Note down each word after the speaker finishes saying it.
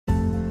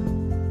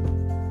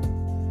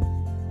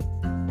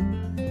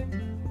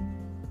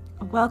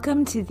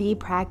Welcome to The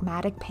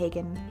Pragmatic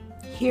Pagan.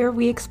 Here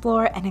we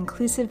explore an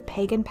inclusive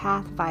pagan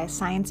path via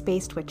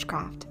science-based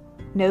witchcraft,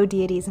 no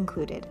deities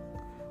included.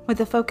 With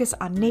a focus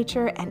on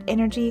nature and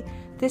energy,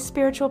 this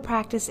spiritual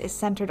practice is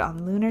centered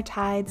on lunar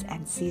tides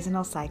and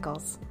seasonal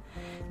cycles.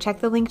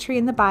 Check the link tree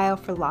in the bio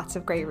for lots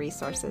of great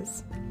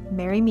resources.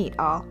 Merry meet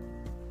all.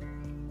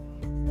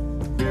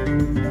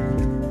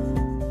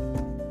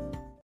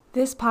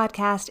 This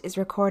podcast is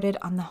recorded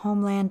on the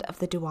homeland of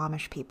the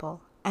Duwamish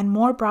people, and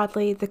more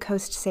broadly, the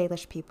Coast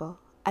Salish people,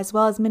 as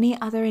well as many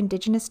other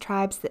indigenous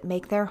tribes that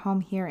make their home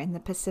here in the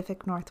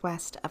Pacific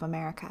Northwest of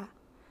America,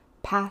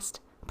 past,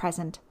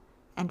 present,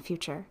 and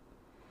future.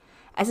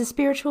 As a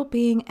spiritual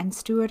being and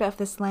steward of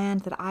this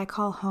land that I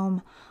call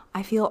home,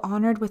 I feel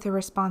honored with the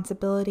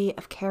responsibility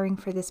of caring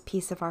for this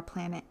piece of our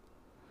planet.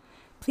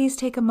 Please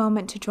take a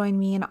moment to join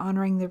me in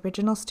honoring the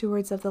original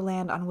stewards of the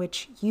land on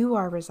which you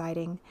are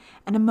residing,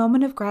 and a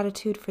moment of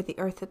gratitude for the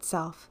earth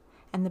itself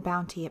and the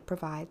bounty it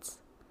provides.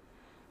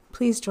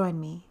 Please join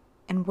me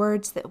in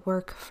words that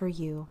work for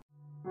you.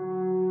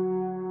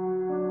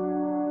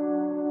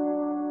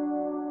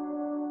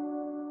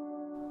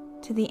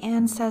 To the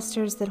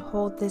ancestors that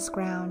hold this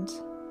ground,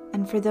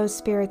 and for those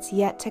spirits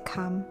yet to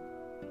come,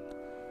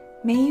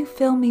 may you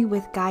fill me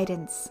with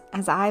guidance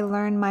as I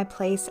learn my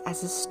place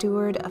as a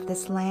steward of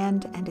this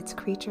land and its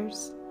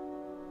creatures.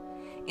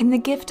 In the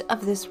gift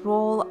of this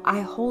role,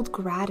 I hold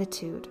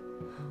gratitude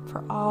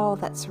for all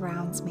that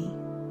surrounds me,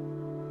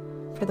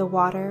 for the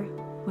water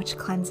which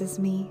cleanses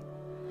me,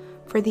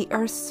 for the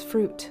earth's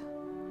fruit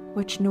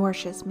which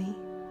nourishes me,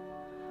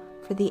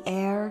 for the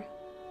air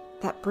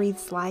that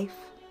breathes life,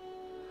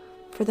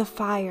 for the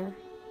fire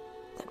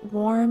that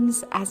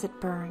warms as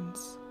it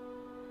burns,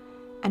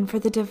 and for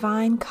the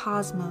divine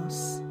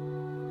cosmos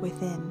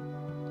within.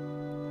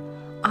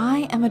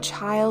 I am a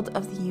child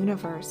of the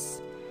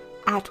universe,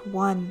 at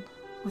one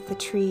with the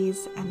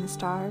trees and the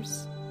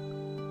stars.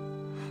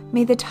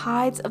 May the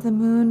tides of the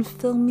moon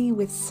fill me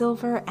with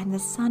silver and the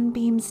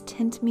sunbeams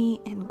tint me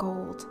in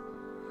gold.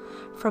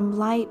 From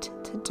light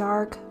to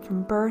dark,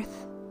 from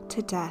birth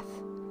to death,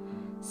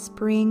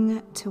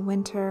 spring to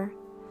winter,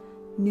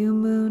 new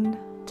moon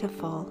to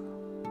full,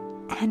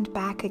 and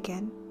back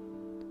again.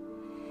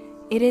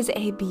 It is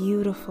a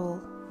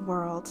beautiful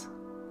world,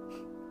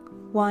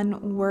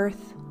 one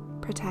worth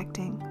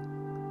protecting.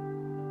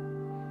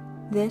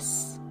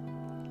 This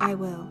I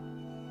will.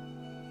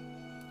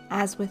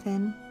 As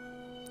within,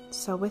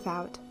 so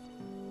without.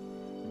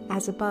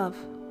 As above,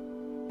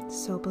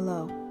 so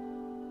below.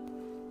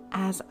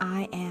 As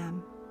I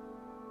am,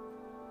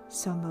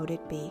 so mote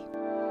it be.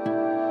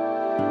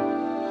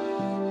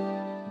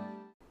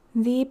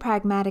 The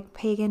Pragmatic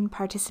Pagan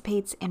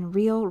participates in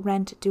Real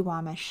Rent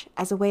Duwamish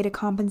as a way to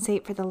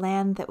compensate for the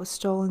land that was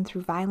stolen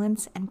through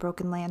violence and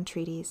broken land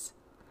treaties.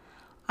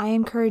 I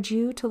encourage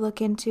you to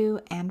look into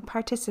and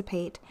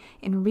participate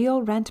in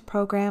real rent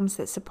programs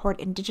that support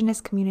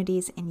Indigenous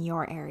communities in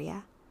your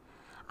area.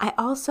 I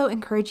also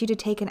encourage you to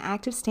take an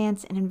active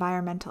stance in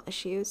environmental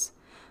issues,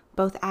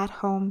 both at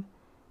home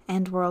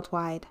and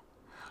worldwide.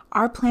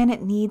 Our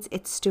planet needs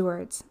its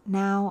stewards,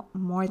 now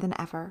more than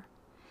ever.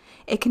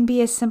 It can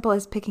be as simple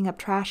as picking up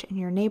trash in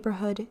your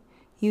neighborhood,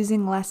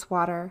 using less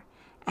water,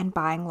 and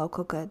buying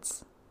local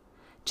goods.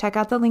 Check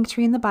out the link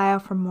tree in the bio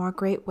for more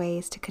great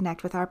ways to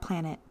connect with our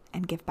planet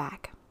and give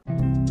back.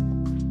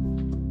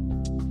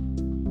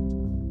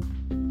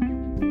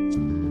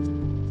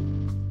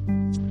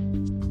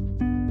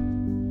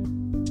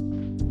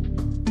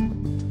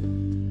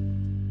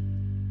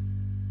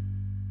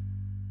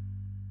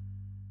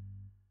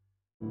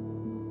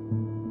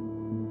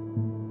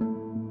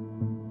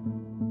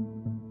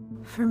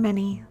 For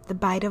many, the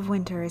bite of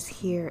winter is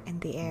here in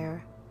the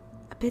air,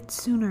 a bit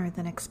sooner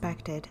than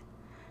expected,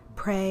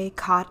 prey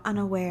caught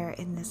unaware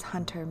in this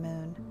hunter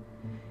moon.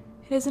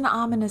 It is an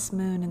ominous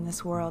moon in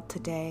this world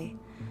today,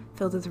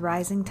 filled with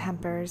rising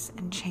tempers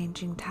and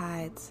changing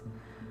tides.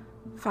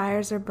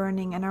 Fires are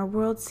burning and our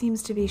world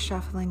seems to be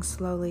shuffling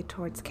slowly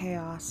towards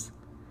chaos.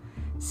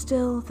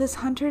 Still, this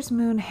hunter's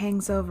moon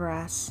hangs over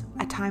us,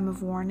 a time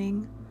of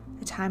warning,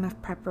 a time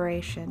of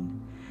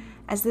preparation.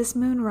 As this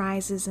moon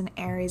rises in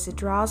Aries, it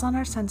draws on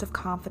our sense of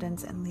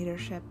confidence and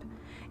leadership.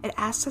 It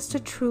asks us to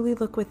truly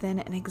look within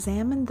and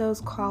examine those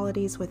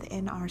qualities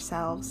within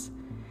ourselves.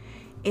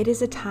 It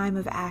is a time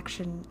of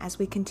action as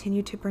we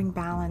continue to bring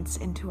balance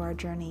into our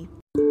journey.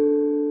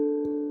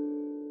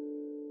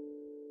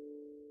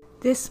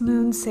 This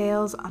moon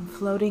sails on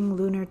floating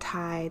lunar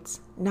tides,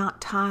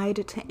 not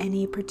tied to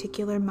any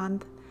particular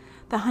month.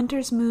 The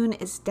hunter's moon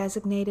is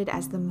designated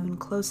as the moon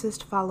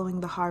closest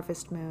following the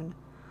harvest moon,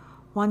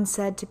 one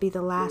said to be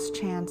the last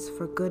chance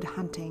for good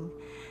hunting,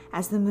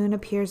 as the moon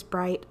appears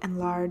bright and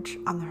large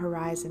on the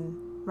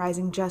horizon,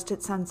 rising just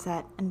at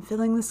sunset and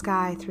filling the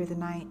sky through the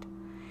night,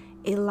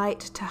 a light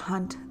to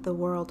hunt the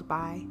world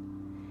by.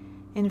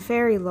 In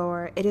fairy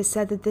lore, it is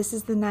said that this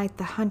is the night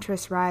the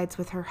huntress rides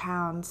with her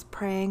hounds,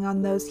 preying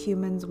on those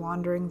humans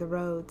wandering the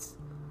roads.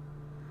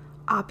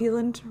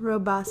 Opulent,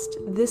 robust,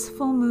 this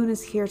full moon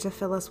is here to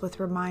fill us with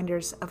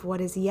reminders of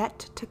what is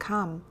yet to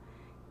come,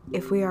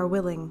 if we are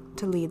willing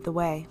to lead the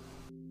way.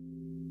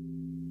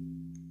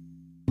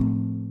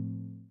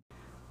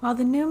 While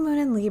the new moon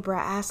in Libra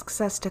asks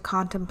us to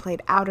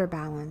contemplate outer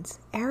balance,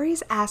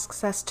 Aries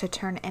asks us to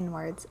turn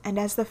inwards, and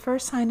as the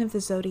first sign of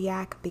the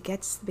zodiac,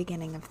 begets the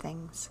beginning of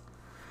things.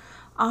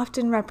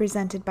 Often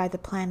represented by the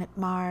planet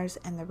Mars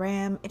and the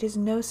Ram, it is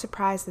no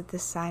surprise that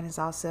this sign is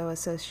also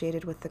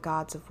associated with the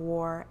gods of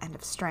war and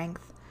of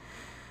strength,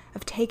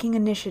 of taking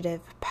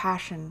initiative,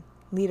 passion,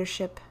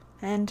 leadership,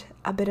 and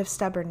a bit of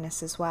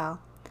stubbornness as well.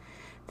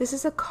 This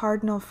is a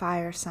cardinal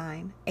fire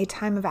sign, a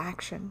time of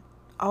action,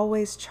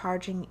 always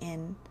charging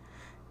in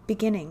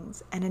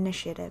beginnings and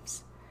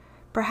initiatives.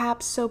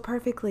 Perhaps so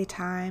perfectly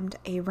timed,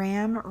 a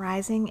ram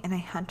rising in a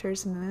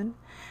hunter's moon,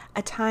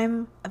 a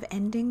time of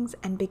endings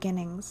and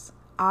beginnings,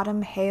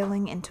 autumn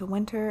hailing into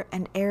winter,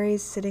 and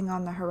Aries sitting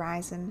on the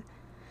horizon.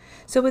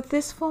 So with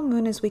this full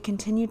moon, as we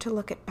continue to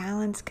look at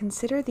balance,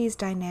 consider these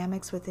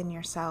dynamics within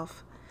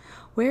yourself.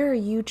 Where are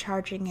you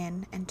charging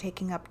in and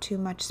taking up too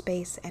much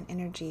space and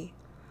energy?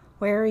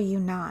 Where are you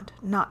not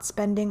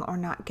spending or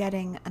not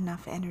getting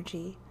enough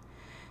energy?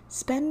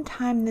 Spend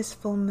time this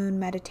full moon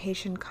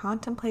meditation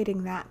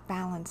contemplating that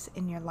balance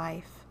in your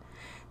life,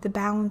 the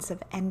balance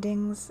of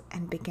endings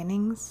and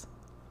beginnings.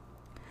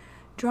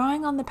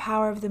 Drawing on the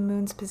power of the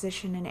moon's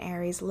position in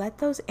Aries, let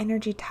those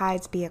energy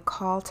tides be a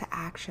call to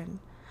action,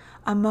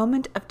 a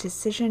moment of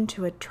decision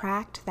to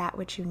attract that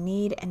which you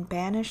need and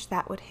banish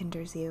that what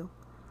hinders you.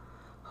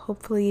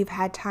 Hopefully you've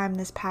had time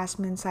this past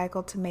moon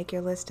cycle to make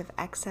your list of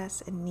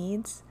excess and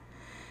needs.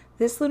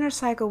 This lunar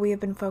cycle we have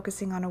been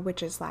focusing on a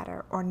witch's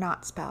ladder, or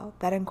knot spell,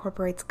 that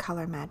incorporates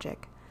color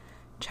magic.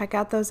 Check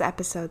out those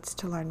episodes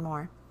to learn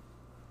more.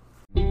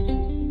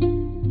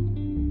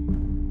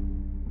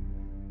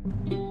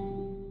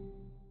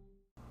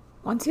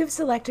 Once you have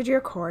selected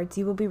your chords,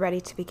 you will be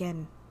ready to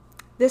begin.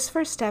 This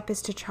first step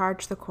is to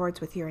charge the chords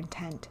with your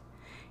intent.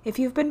 If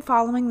you've been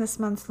following this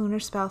month's lunar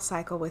spell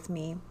cycle with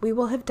me, we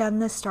will have done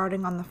this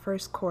starting on the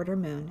first quarter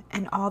moon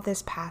and all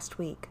this past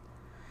week.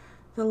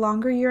 The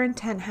longer your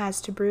intent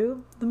has to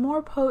brew, the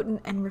more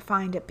potent and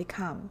refined it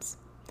becomes.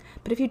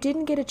 But if you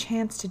didn't get a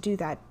chance to do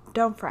that,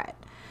 don't fret.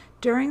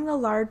 During the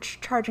large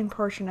charging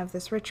portion of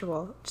this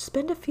ritual,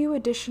 spend a few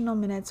additional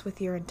minutes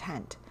with your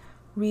intent.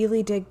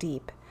 Really dig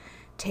deep.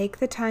 Take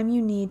the time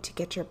you need to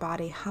get your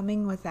body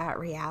humming with that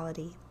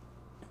reality.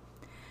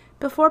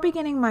 Before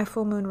beginning my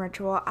full moon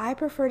ritual, I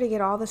prefer to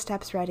get all the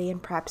steps ready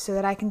and prepped so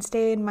that I can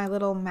stay in my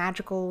little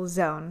magical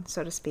zone,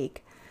 so to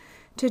speak.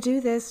 To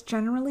do this,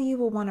 generally you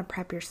will want to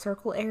prep your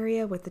circle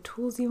area with the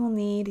tools you will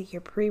need,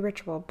 your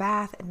pre-ritual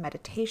bath and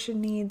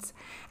meditation needs,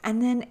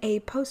 and then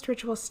a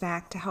post-ritual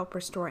snack to help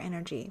restore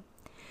energy.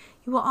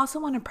 You will also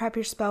want to prep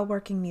your spell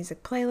working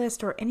music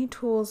playlist or any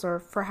tools or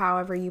for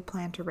however you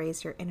plan to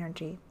raise your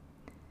energy.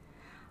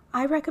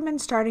 I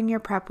recommend starting your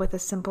prep with a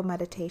simple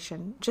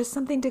meditation, just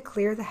something to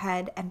clear the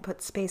head and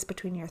put space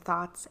between your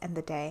thoughts and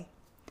the day.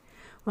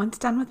 Once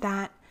done with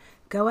that,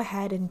 go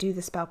ahead and do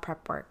the spell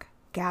prep work,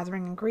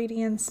 gathering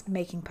ingredients,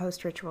 making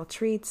post-ritual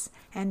treats,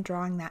 and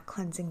drawing that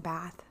cleansing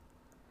bath.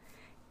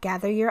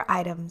 Gather your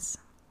items,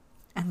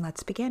 and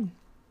let's begin.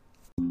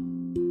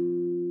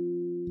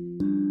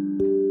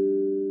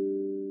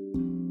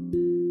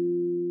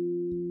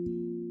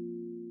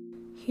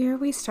 Here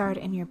we start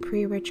in your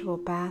pre-ritual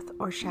bath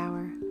or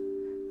shower.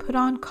 Put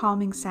on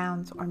calming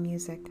sounds or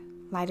music,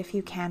 light a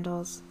few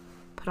candles,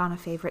 put on a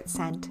favorite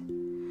scent.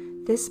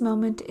 This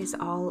moment is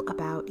all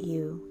about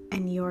you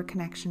and your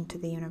connection to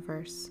the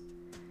universe.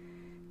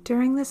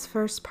 During this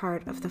first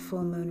part of the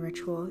full moon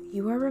ritual,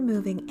 you are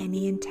removing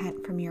any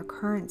intent from your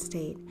current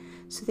state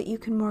so that you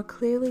can more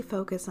clearly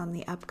focus on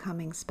the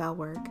upcoming spell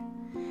work.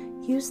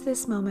 Use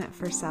this moment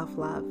for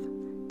self-love.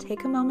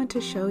 Take a moment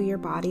to show your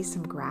body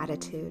some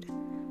gratitude.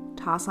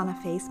 Toss on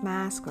a face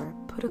mask or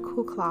put a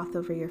cool cloth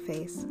over your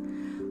face.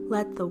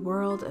 Let the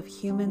world of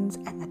humans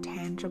and the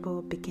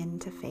tangible begin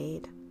to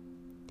fade.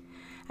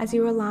 As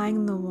you are lying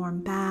in the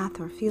warm bath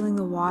or feeling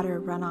the water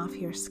run off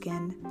your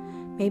skin,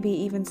 maybe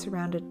even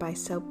surrounded by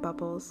soap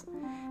bubbles,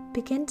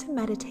 begin to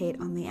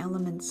meditate on the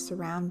elements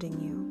surrounding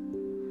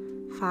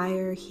you.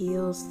 Fire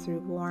heals through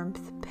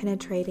warmth,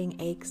 penetrating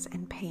aches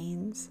and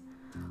pains.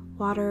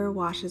 Water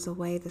washes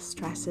away the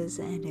stresses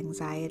and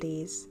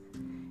anxieties.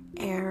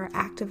 Air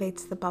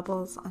activates the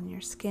bubbles on your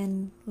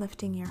skin,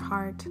 lifting your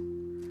heart.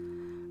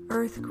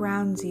 Earth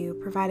grounds you,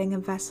 providing a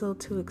vessel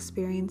to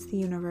experience the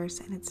universe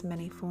in its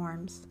many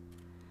forms.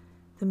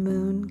 The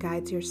moon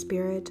guides your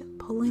spirit,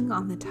 pulling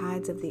on the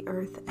tides of the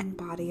earth and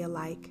body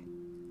alike.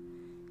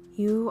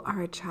 You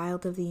are a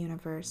child of the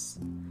universe,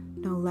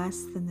 no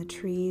less than the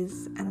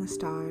trees and the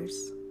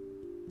stars.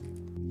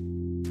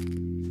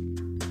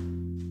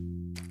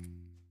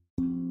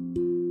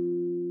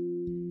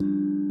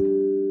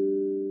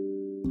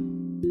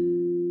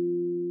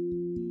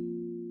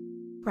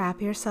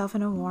 Wrap yourself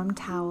in a warm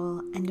towel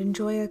and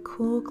enjoy a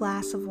cool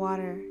glass of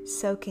water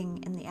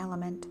soaking in the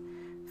element,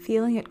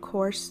 feeling it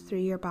course through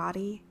your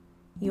body,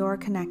 your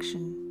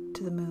connection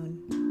to the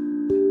moon.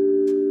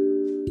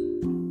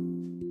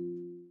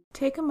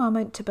 Take a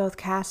moment to both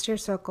cast your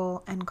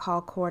circle and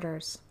call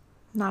quarters.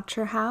 Not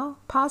sure how?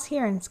 Pause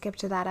here and skip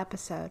to that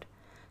episode.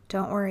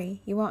 Don't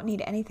worry, you won't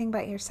need anything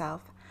but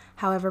yourself.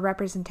 However,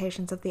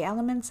 representations of the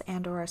elements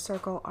and/or a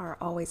circle are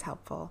always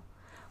helpful.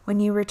 When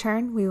you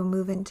return, we will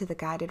move into the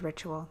guided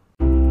ritual.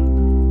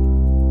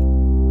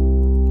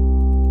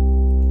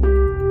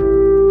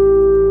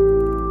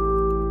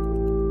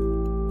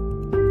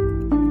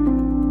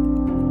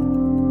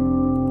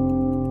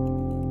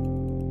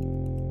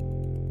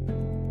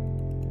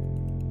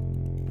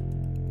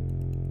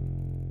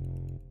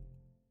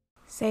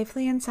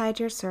 Safely inside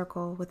your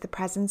circle with the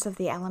presence of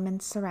the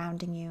elements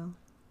surrounding you,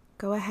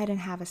 go ahead and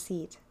have a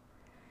seat.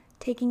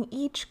 Taking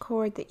each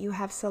chord that you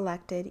have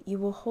selected, you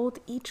will hold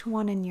each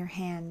one in your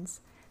hands,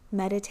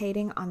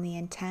 meditating on the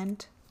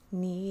intent,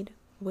 need,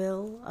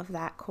 will of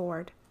that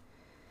chord.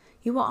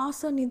 You will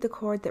also need the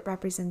chord that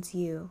represents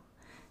you.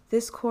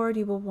 This chord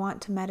you will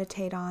want to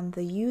meditate on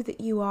the you that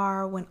you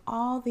are when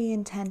all the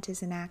intent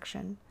is in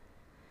action.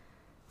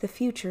 The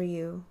future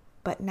you,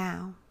 but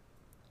now.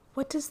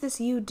 What does this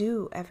you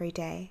do every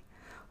day?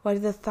 What are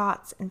the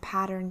thoughts and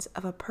patterns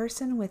of a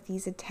person with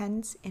these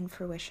intents in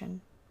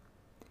fruition?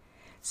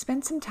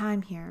 Spend some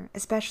time here,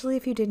 especially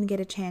if you didn't get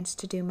a chance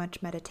to do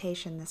much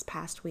meditation this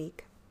past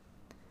week.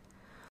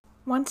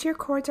 Once your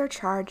chords are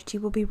charged, you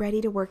will be ready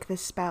to work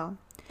this spell.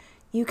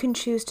 You can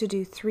choose to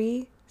do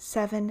 3,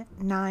 7,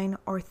 9,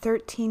 or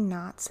 13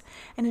 knots,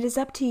 and it is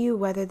up to you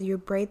whether you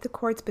braid the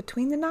chords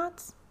between the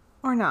knots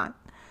or not.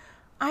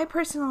 I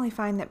personally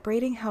find that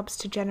braiding helps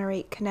to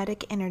generate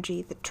kinetic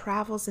energy that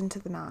travels into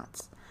the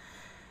knots.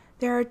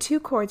 There are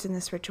 2 chords in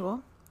this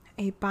ritual,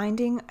 a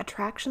binding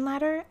attraction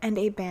ladder and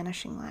a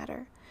banishing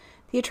ladder.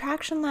 The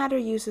attraction ladder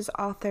uses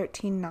all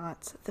 13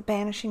 knots. The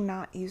banishing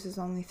knot uses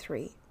only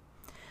 3.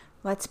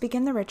 Let's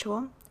begin the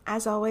ritual.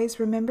 As always,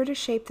 remember to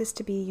shape this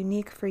to be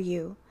unique for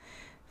you.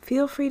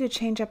 Feel free to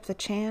change up the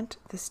chant,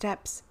 the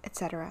steps,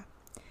 etc.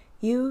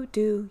 You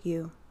do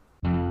you.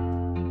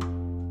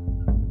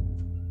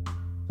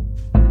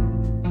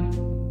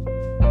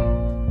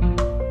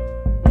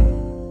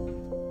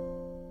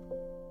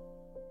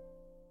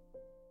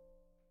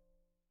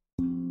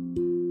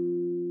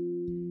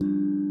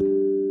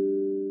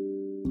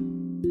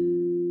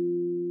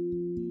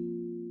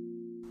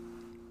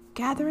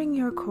 Gathering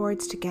your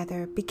chords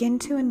together, begin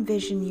to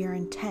envision your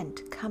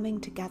intent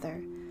coming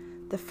together,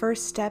 the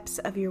first steps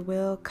of your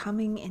will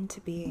coming into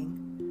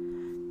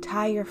being.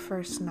 Tie your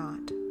first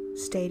knot,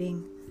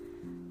 stating,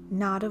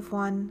 "Knot of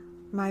one,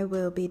 my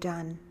will be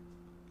done."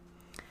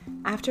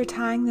 After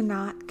tying the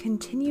knot,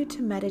 continue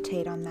to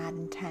meditate on that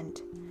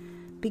intent.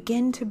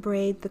 Begin to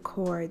braid the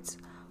chords,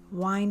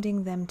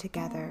 winding them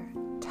together,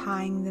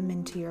 tying them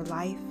into your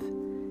life,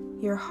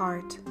 your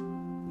heart,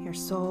 your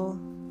soul,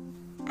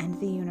 and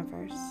the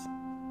universe.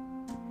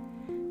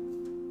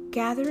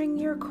 Gathering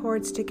your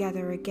chords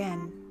together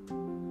again,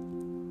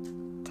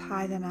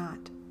 tie the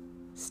knot,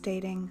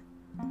 stating,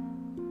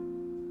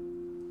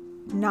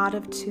 "Knot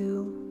of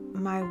two,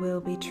 my will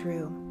be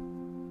true."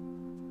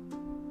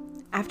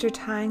 After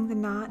tying the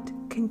knot,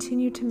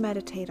 continue to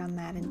meditate on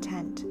that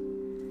intent.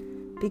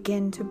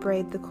 Begin to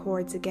braid the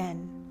chords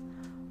again,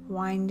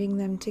 winding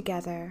them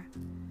together,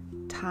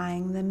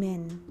 tying them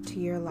in to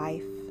your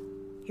life,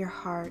 your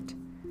heart,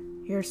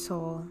 your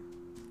soul,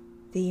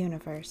 the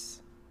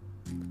universe.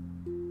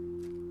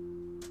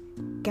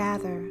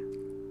 Gather,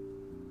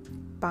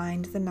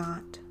 bind the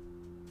knot,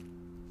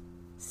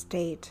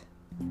 state,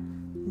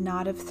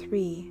 "Knot of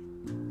 3,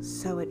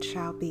 so it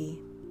shall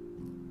be."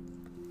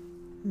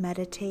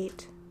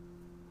 Meditate,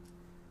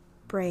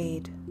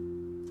 braid,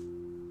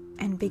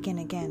 and begin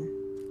again.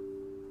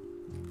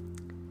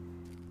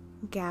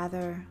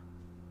 Gather,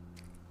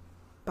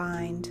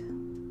 bind,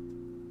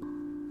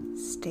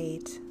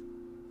 state,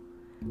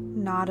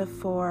 "Knot of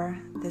 4,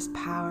 this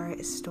power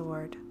is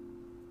stored."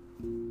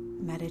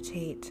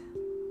 Meditate,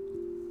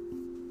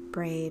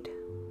 braid,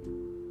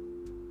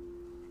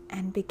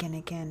 and begin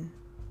again.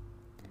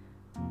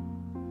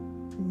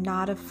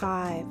 "Knot of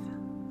 5,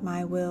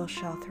 my will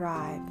shall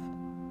thrive."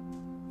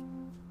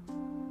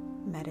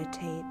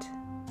 Meditate,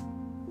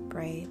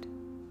 braid.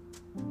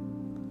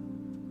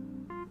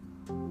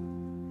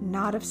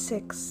 "Knot of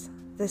 6,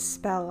 this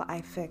spell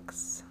I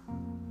fix."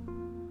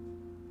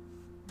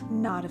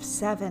 "Knot of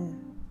 7,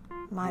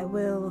 my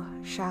will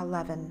shall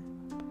leaven."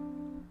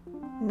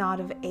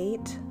 "Knot of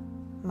 8,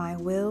 my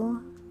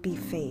will be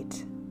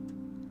fate."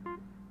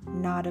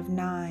 "Knot of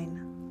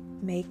 9,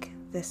 make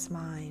this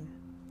mine."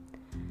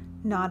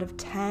 "Knot of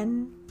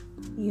 10,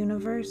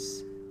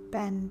 universe,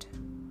 bend."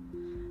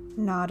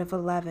 "Knot of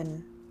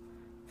 11,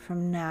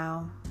 from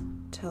now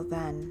till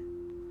then."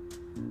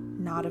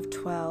 "Knot of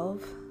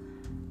 12,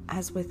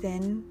 as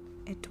within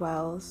it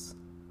dwells."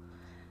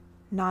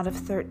 "Knot of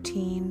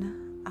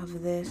 13,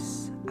 of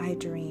this I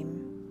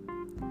dream."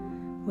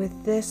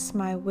 "With this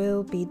my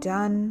will be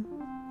done,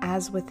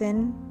 as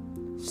within,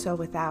 so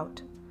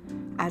without,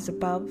 as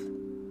above,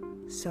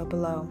 so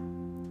below,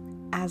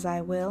 as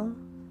I will,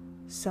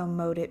 so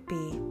mote it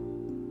be."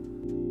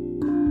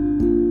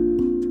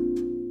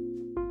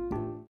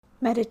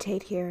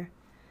 Meditate here.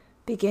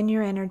 Begin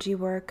your energy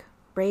work.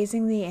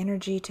 raising the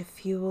energy to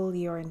fuel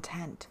your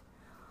intent.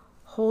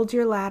 Hold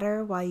your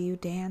ladder while you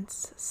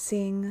dance,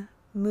 sing,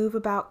 move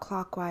about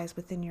clockwise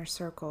within your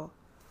circle.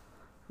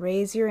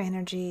 Raise your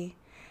energy,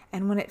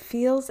 and when it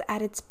feels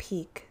at its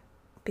peak,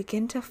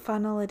 begin to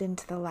funnel it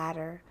into the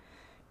ladder,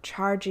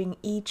 charging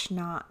each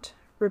knot,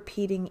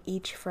 repeating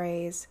each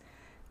phrase,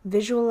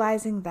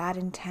 visualizing that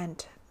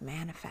intent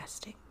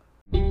manifesting.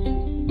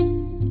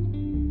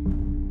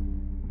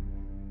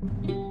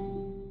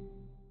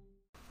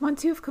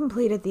 Once you've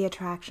completed the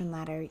attraction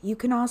ladder, you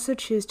can also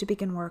choose to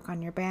begin work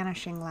on your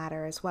banishing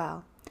ladder as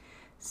well.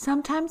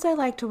 Sometimes I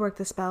like to work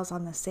the spells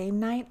on the same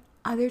night.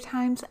 Other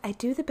times I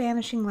do the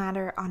banishing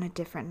ladder on a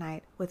different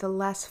night with a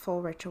less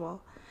full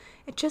ritual.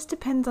 It just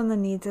depends on the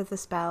needs of the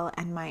spell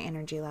and my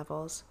energy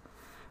levels.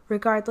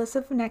 Regardless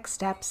of next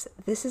steps,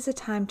 this is a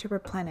time to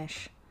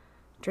replenish.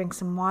 Drink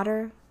some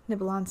water,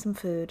 nibble on some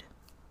food,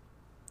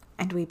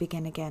 and we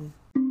begin again.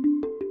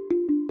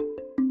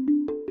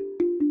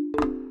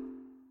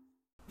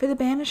 For the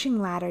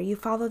banishing ladder, you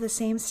follow the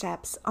same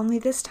steps, only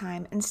this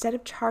time, instead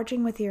of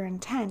charging with your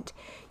intent,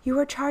 you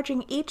are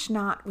charging each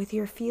knot with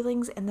your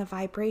feelings and the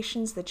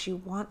vibrations that you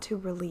want to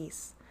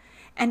release.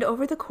 And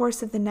over the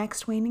course of the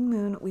next waning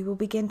moon, we will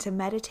begin to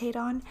meditate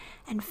on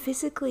and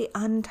physically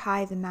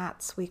untie the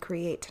knots we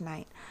create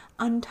tonight,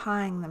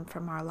 untying them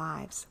from our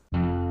lives.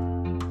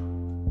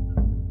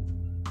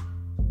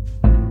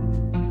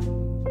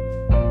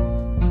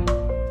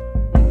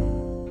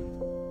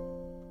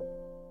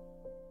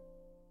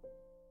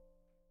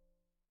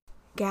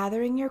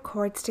 Gathering your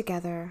cords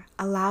together,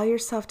 allow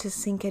yourself to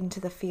sink into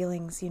the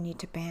feelings you need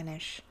to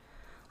banish.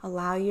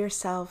 Allow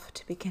yourself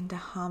to begin to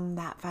hum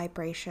that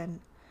vibration,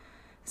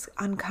 as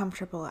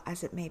uncomfortable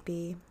as it may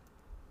be.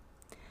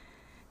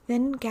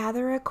 Then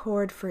gather a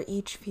cord for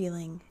each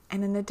feeling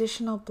and an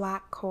additional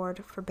black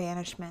cord for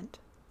banishment.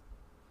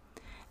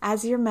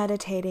 As you're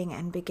meditating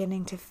and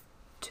beginning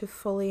to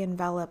fully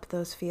envelop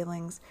those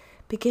feelings,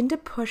 begin to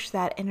push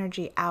that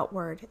energy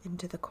outward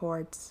into the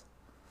cords.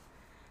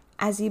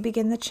 As you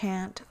begin the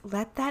chant,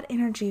 let that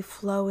energy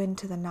flow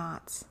into the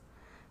knots.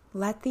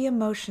 Let the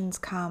emotions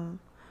come.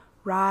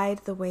 Ride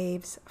the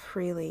waves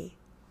freely.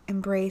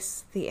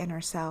 Embrace the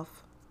inner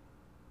self.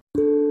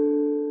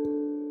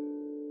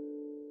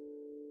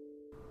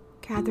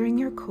 Gathering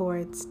your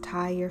cords,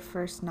 tie your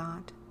first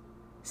knot,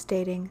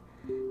 stating,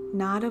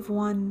 "Knot of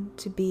one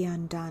to be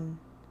undone."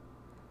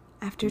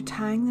 After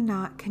tying the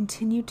knot,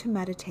 continue to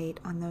meditate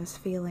on those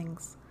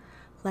feelings.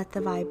 Let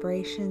the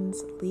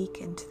vibrations leak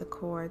into the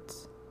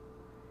cords.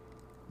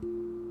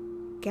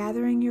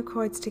 Gathering your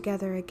cords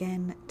together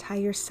again, tie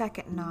your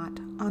second knot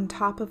on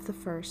top of the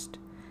first,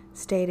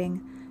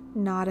 stating,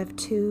 "Knot of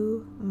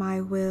two,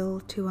 my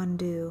will to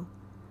undo."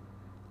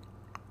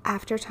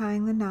 After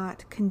tying the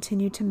knot,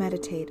 continue to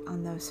meditate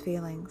on those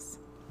feelings.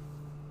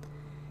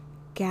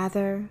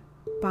 Gather,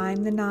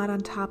 bind the knot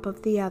on top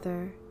of the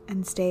other,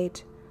 and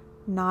state,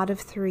 "Knot of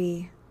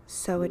three,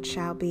 so it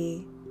shall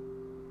be."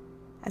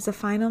 As a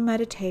final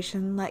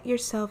meditation, let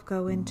yourself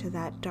go into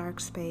that dark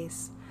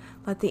space.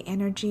 Let the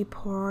energy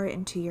pour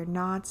into your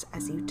knots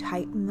as you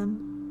tighten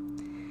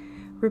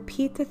them.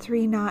 Repeat the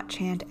 3-knot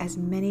chant as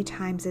many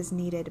times as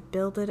needed.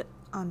 Build it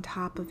on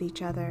top of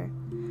each other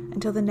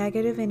until the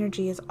negative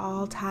energy is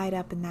all tied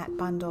up in that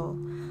bundle,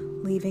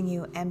 leaving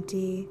you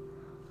empty,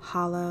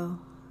 hollow,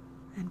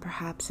 and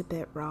perhaps a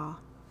bit raw.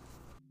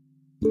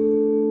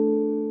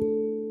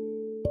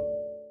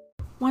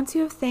 Once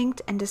you have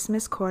thanked and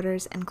dismissed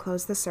quarters and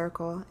closed the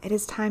circle, it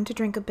is time to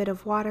drink a bit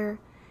of water,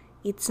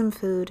 eat some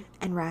food,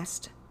 and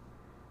rest.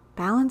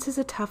 Balance is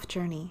a tough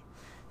journey,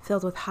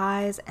 filled with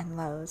highs and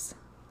lows,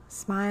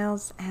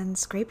 smiles and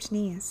scraped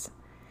knees.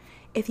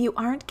 If you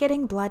aren't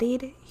getting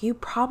bloodied, you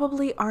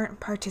probably aren't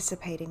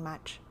participating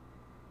much.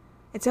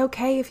 It's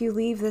okay if you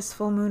leave this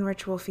full moon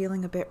ritual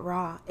feeling a bit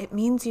raw. It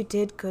means you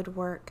did good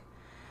work.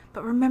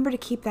 But remember to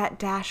keep that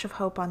dash of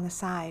hope on the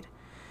side.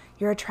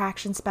 Your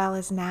attraction spell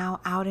is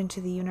now out into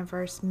the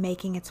universe,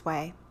 making its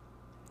way.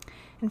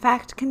 In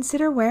fact,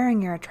 consider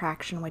wearing your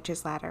attraction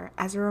witch's ladder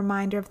as a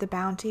reminder of the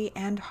bounty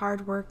and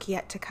hard work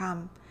yet to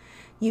come.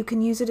 You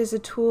can use it as a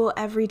tool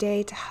every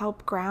day to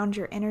help ground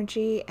your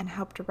energy and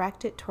help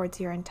direct it towards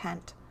your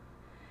intent.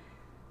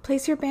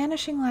 Place your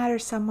banishing ladder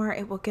somewhere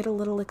it will get a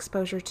little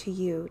exposure to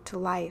you, to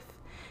life.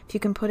 If you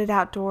can put it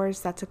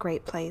outdoors, that's a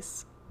great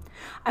place.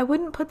 I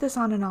wouldn't put this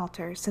on an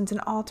altar, since an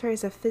altar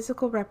is a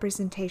physical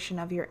representation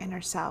of your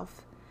inner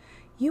self.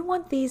 You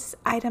want these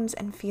items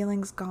and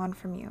feelings gone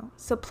from you,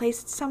 so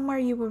place it somewhere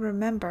you will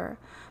remember,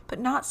 but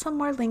not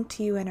somewhere linked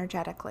to you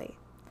energetically.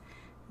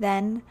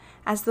 Then,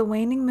 as the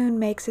waning moon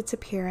makes its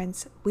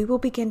appearance, we will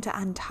begin to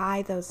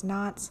untie those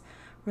knots,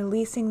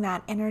 releasing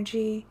that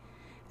energy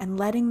and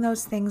letting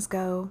those things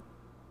go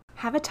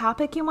Have a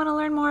topic you want to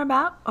learn more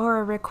about or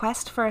a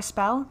request for a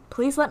spell?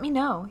 Please let me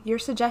know. Your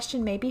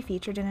suggestion may be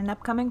featured in an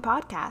upcoming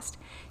podcast.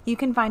 You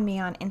can find me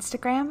on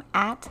Instagram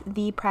at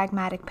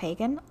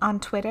 @ThePragmaticPagan, on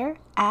Twitter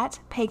at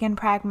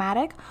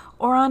PaganPragmatic,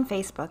 or on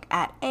Facebook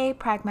at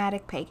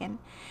 @APragmaticPagan.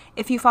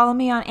 If you follow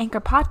me on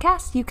Anchor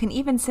Podcasts, you can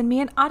even send me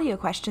an audio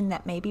question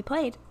that may be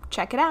played.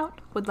 Check it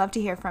out. Would love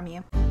to hear from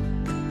you.